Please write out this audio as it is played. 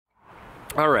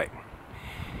Alright,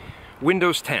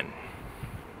 Windows 10.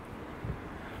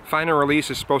 Final release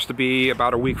is supposed to be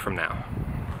about a week from now.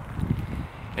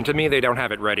 And to me, they don't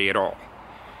have it ready at all,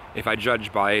 if I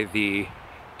judge by the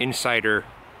insider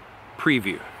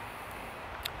preview.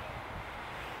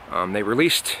 They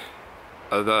released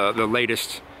the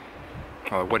latest,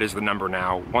 what is the number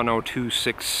now?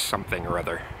 1026 something or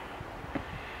other.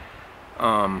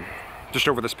 Just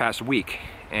over this past week,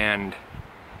 and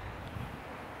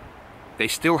they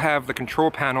still have the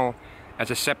control panel as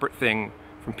a separate thing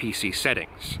from PC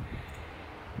settings.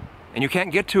 And you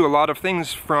can't get to a lot of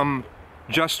things from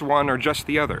just one or just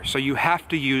the other, so you have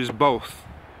to use both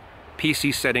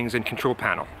PC settings and control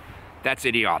panel. That's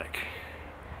idiotic.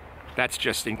 That's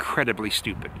just incredibly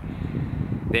stupid.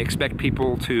 They expect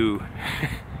people to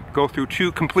go through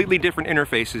two completely different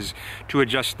interfaces to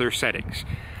adjust their settings.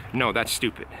 No, that's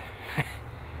stupid.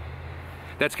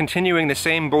 That's continuing the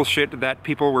same bullshit that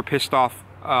people were pissed off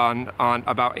on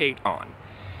about 8 on.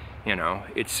 You know,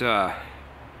 it's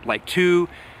like two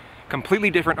completely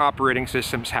different operating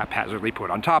systems haphazardly put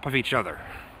on top of each other.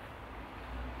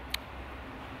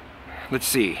 Let's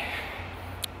see.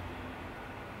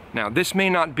 Now, this may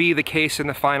not be the case in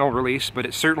the final release, but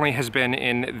it certainly has been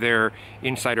in their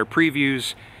insider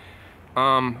previews.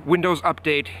 Windows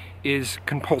Update is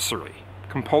compulsory.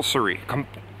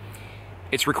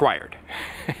 It's required.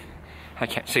 I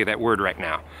can't say that word right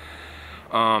now.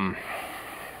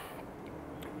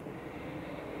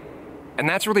 And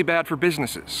that's really bad for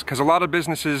businesses, because a lot of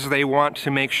businesses, they want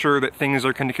to make sure that things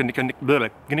are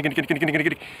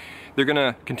they're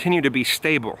gonna continue to be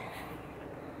stable.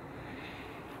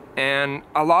 And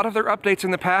a lot of their updates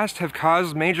in the past have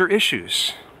caused major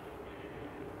issues.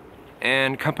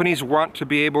 And companies want to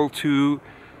be able to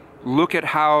look at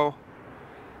how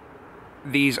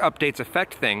these updates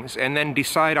affect things and then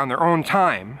decide on their own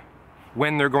time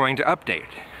when they're going to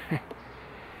update. You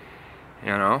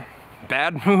know,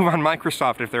 bad move on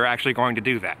Microsoft if they're actually going to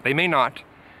do that. They may not,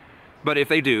 but if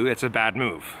they do, it's a bad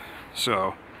move.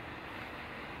 So,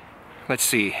 let's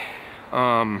see.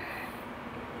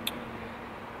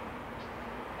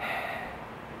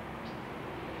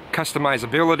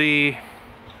 Customizability,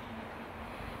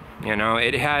 you know,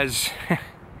 it has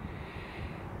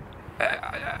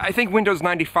I think Windows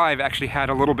 95 actually had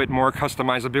a little bit more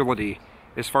customizability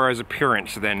as far as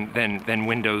appearance than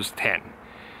Windows 10.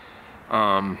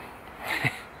 Well,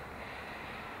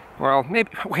 maybe,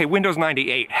 okay, Windows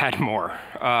 98 had more.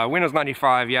 Windows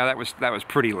 95, yeah, that was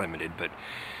pretty limited, but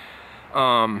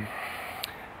all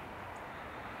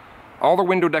the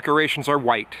window decorations are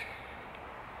white,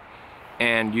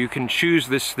 and you can choose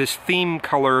this theme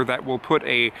color that will put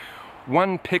a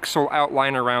 1 pixel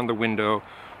outline around the window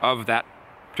of that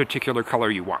particular color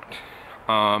you want.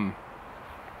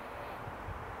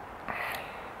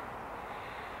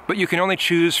 But you can only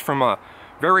choose from a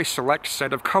very select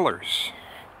set of colors.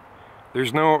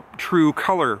 There's no true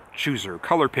color chooser,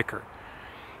 color picker.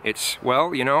 It's,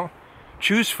 well, you know,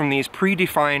 choose from these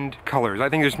predefined colors. I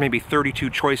think there's maybe 32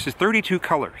 choices, 32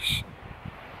 colors.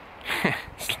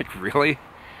 It's like, really?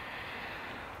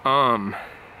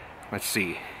 Let's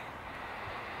see.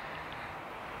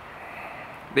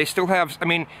 They still have, I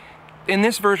mean, in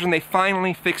this version they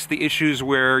finally fixed the issues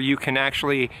where you can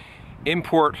actually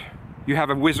import, you have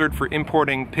a wizard for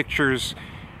importing pictures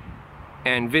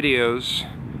and videos,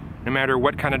 no matter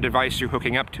what kind of device you're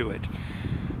hooking up to it.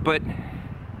 But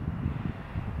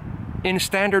in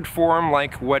standard form,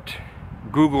 like what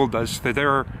Google does to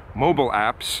their mobile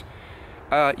apps,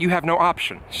 you have no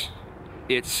options.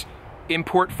 It's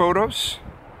import photos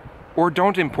or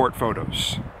don't import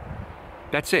photos.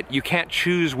 That's it. You can't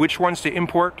choose which ones to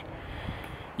import.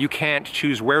 You can't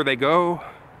choose where they go.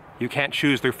 You can't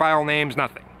choose their file names,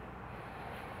 nothing.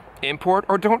 Import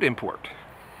or don't import.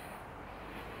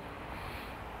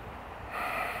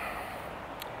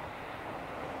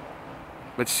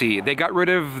 Let's see, they got rid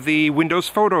of the Windows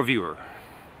Photo Viewer.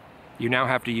 You now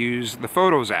have to use the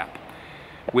Photos app,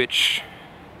 which,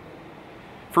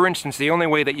 for instance, the only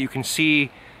way that you can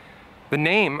see the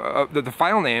name of the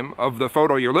file name of the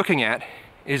photo you're looking at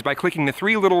is by clicking the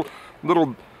 3 little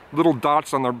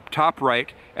dots on the top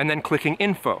right and then clicking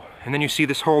Info, and then you see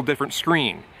this whole different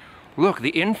screen. Look, the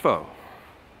info.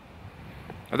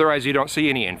 Otherwise you don't see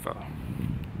any info.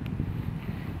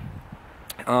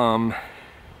 None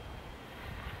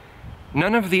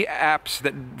of the apps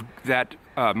that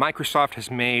Microsoft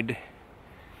has made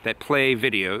that play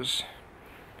videos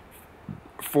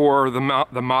for the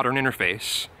modern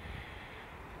interface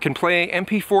can play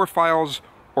MP4 files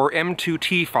or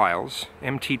M2T files,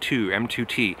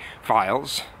 M2T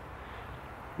files,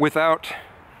 without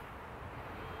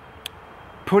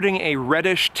putting a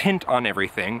reddish tint on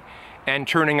everything and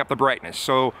turning up the brightness.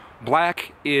 So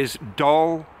black is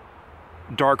dull,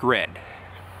 dark red.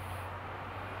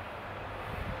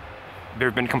 There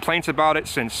have been complaints about it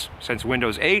since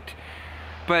Windows 8,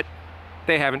 but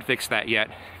they haven't fixed that yet,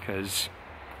 because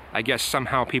I guess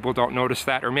somehow people don't notice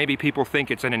that, or maybe people think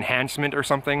it's an enhancement or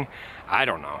something. I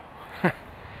don't know.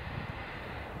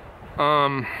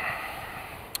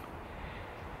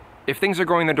 If things are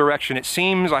going the direction it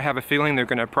seems, I have a feeling they're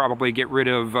going to probably get rid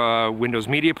of Windows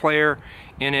Media Player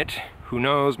in it. Who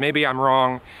knows? Maybe I'm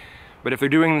wrong. But if they're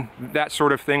doing that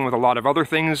sort of thing with a lot of other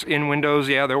things in Windows,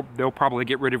 yeah, they'll probably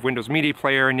get rid of Windows Media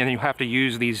Player, and then you have to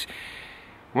use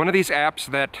one of these apps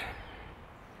that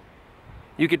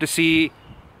you get to see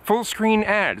full screen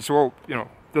ads. Well, you know,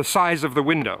 the size of the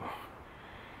window.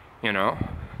 You know,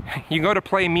 you go to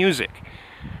play music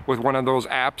with one of those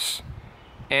apps,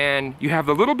 and you have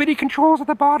the little bitty controls at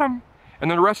the bottom,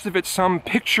 and then the rest of it's some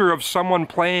picture of someone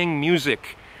playing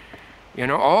music. You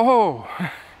know, oh,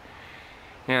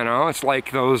 you know, it's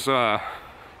like those, I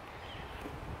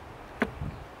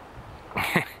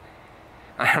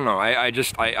don't know, I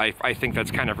think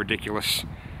that's kind of ridiculous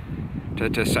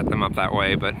to set them up that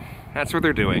way, but that's what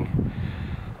they're doing.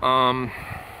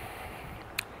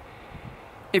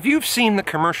 If you've seen the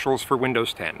commercials for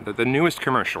Windows 10, the newest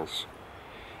commercials,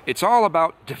 it's all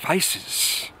about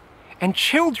devices and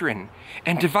children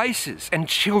and devices and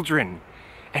children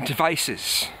and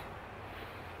devices.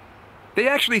 They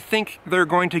actually think they're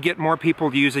going to get more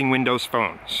people using Windows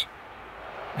phones.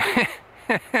 No,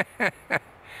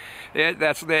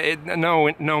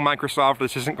 Microsoft,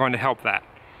 this isn't going to help that.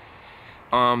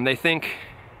 They think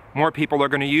more people are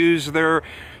going to use their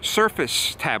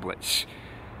Surface tablets.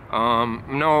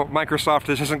 No, Microsoft,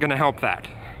 this isn't going to help that.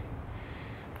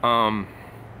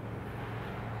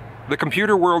 The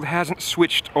computer world hasn't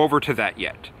switched over to that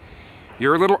yet.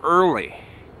 You're a little early.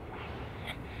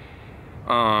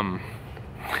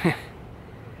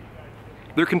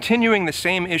 They're continuing the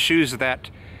same issues that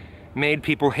made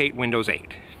people hate Windows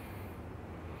 8.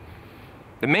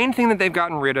 The main thing that they've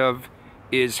gotten rid of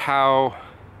is how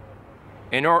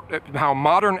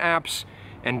modern apps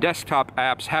and desktop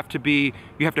apps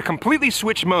you have to completely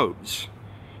switch modes.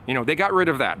 You know, they got rid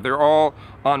of that. They're all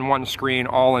on one screen,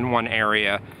 all in one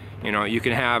area. You know, you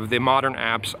can have the modern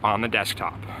apps on the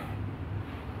desktop.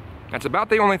 That's about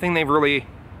the only thing they've really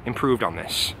improved on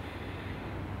this.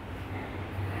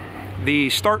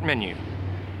 The start menu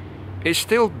is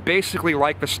still basically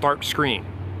like the start screen.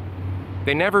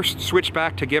 They never switched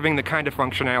back to giving the kind of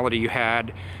functionality you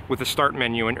had with the start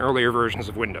menu in earlier versions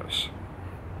of Windows.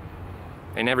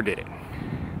 They never did it.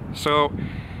 So,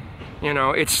 you know,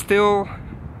 it's still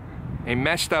a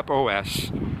messed up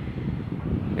OS,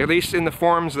 at least in the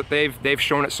forms that they've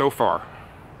shown it so far.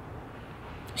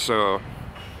 So,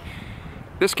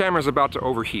 this camera's about to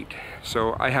overheat,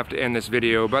 so I have to end this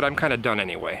video, but I'm kind of done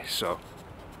anyway, so.